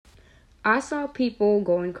I saw people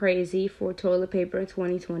going crazy for toilet paper in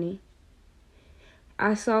 2020.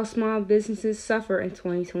 I saw small businesses suffer in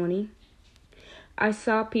 2020. I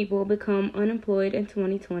saw people become unemployed in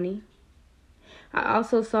 2020. I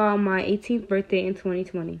also saw my 18th birthday in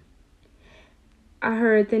 2020. I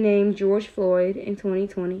heard the name George Floyd in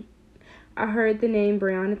 2020. I heard the name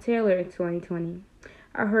Breonna Taylor in 2020.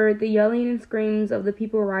 I heard the yelling and screams of the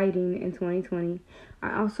people rioting in 2020.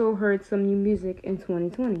 I also heard some new music in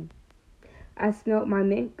 2020. I smelled my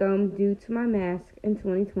mint gum due to my mask in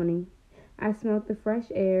 2020. I smelled the fresh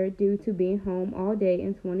air due to being home all day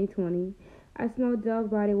in 2020. I smelled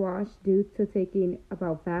Dove body wash due to taking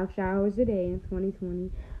about 5 showers a day in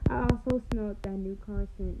 2020. I also smelled that new car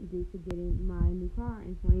scent due to getting my new car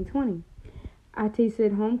in 2020. I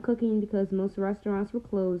tasted home cooking because most restaurants were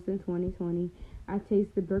closed in 2020. I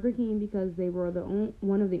tasted Burger King because they were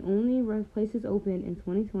one of the only places open in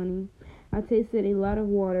 2020. I tasted a lot of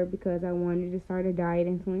water because I wanted to start a diet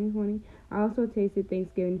in 2020. I also tasted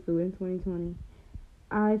Thanksgiving food in 2020.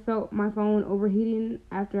 I felt my phone overheating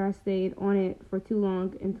after I stayed on it for too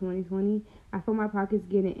long in 2020. I felt my pockets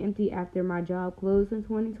getting empty after my job closed in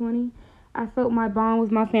 2020. I felt my bond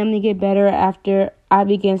with my family get better after I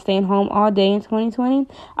began staying home all day in 2020.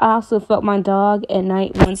 I also felt my dog at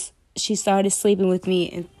night once she started sleeping with me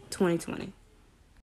in 2020.